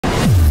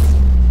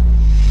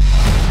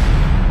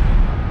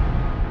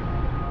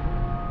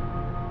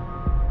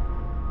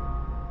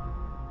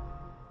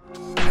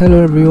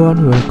Hello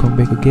everyone, welcome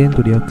back again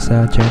to the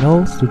Aksa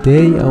channel.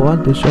 Today I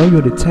want to show you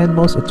the 10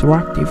 most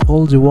attractive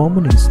older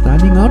women in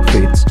stunning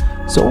outfits.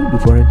 So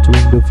before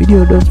entering the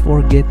video, don't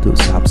forget to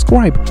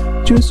subscribe.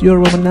 Choose your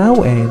woman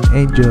now and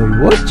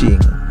enjoy watching.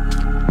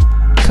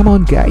 Come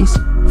on guys,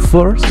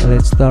 first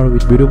let's start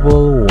with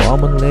beautiful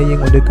woman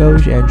laying on the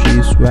couch, and she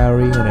is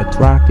wearing an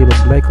attractive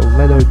black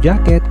leather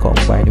jacket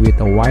combined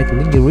with a white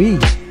lingerie.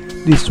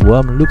 This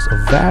woman looks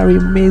very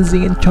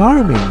amazing and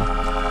charming.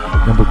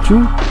 Number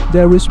 2,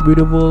 there is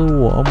beautiful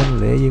woman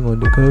laying on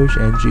the couch,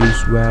 and she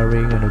is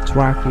wearing an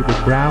attractive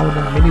brown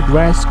mini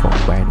dress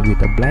combined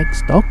with a black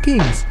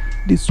stockings.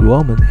 This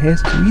woman has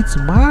sweet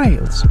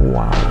smiles.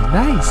 Wow,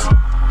 nice.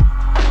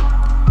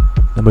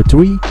 Number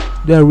 3,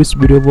 there is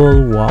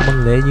beautiful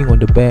woman laying on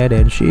the bed,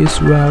 and she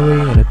is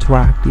wearing an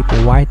attractive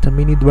white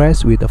mini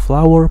dress with a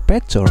flower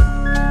pattern.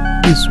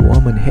 This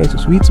woman has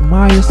sweet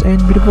smiles and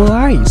beautiful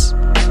eyes.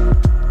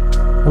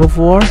 Number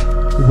 4,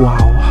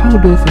 wow, how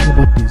do you think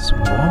about this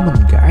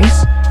woman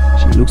guys?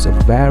 She looks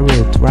very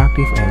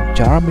attractive and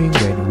charming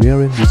when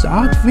wearing this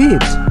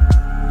outfit.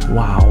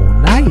 Wow,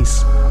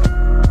 nice.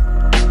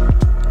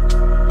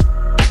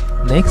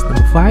 Next,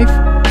 number 5,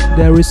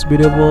 there is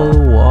beautiful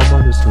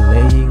woman who's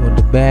laying on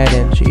the bed,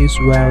 and she is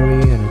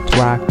wearing an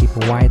attractive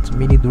white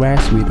mini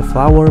dress with a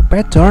flower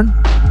pattern.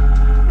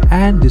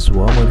 And this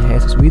woman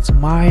has sweet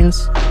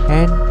smiles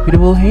and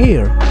beautiful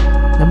hair.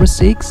 Number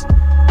 6,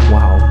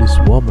 wow, this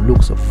woman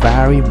looks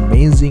very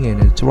amazing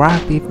and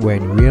attractive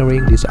when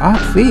wearing this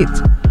outfit.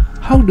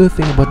 How do you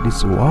think about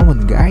this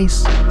woman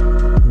guys?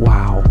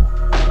 Wow.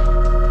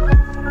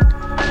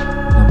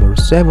 Number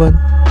 7,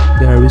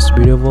 there is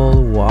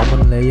beautiful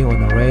woman laying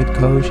on a red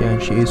couch,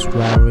 and she is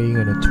wearing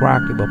an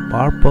attractive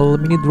purple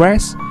mini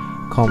dress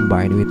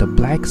combined with a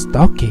black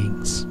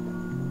stockings.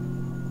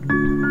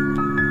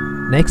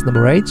 Next,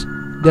 number 8,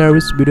 there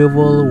is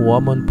beautiful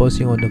woman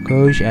posing on the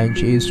couch, and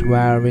she is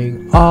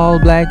wearing all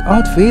black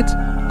outfit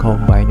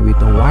combined with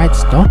the white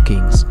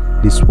stockings.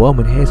 This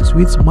woman has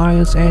sweet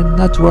smiles and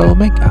natural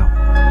makeup.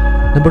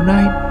 Number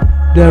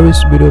 9, there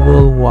is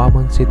beautiful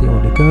woman sitting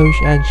on the couch,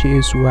 and she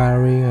is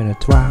wearing an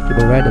attractive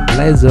red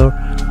blazer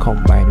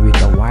combined with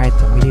a white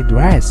mini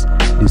dress.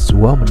 This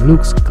woman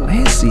looks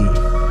classy.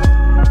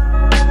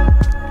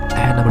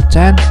 And number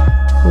 10,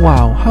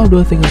 wow, how do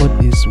you think about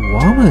this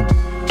woman?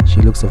 She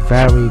looks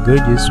very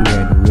gorgeous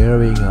when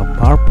wearing a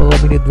purple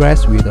mini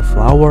dress with a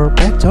flower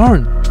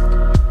pattern.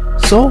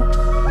 So,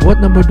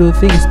 what number do you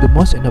think is the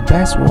most and the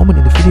best woman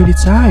in the video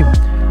this time?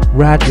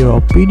 Write your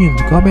opinion in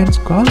the comments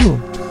column.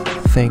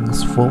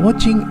 Thanks for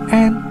watching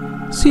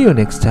and see you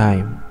next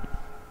time.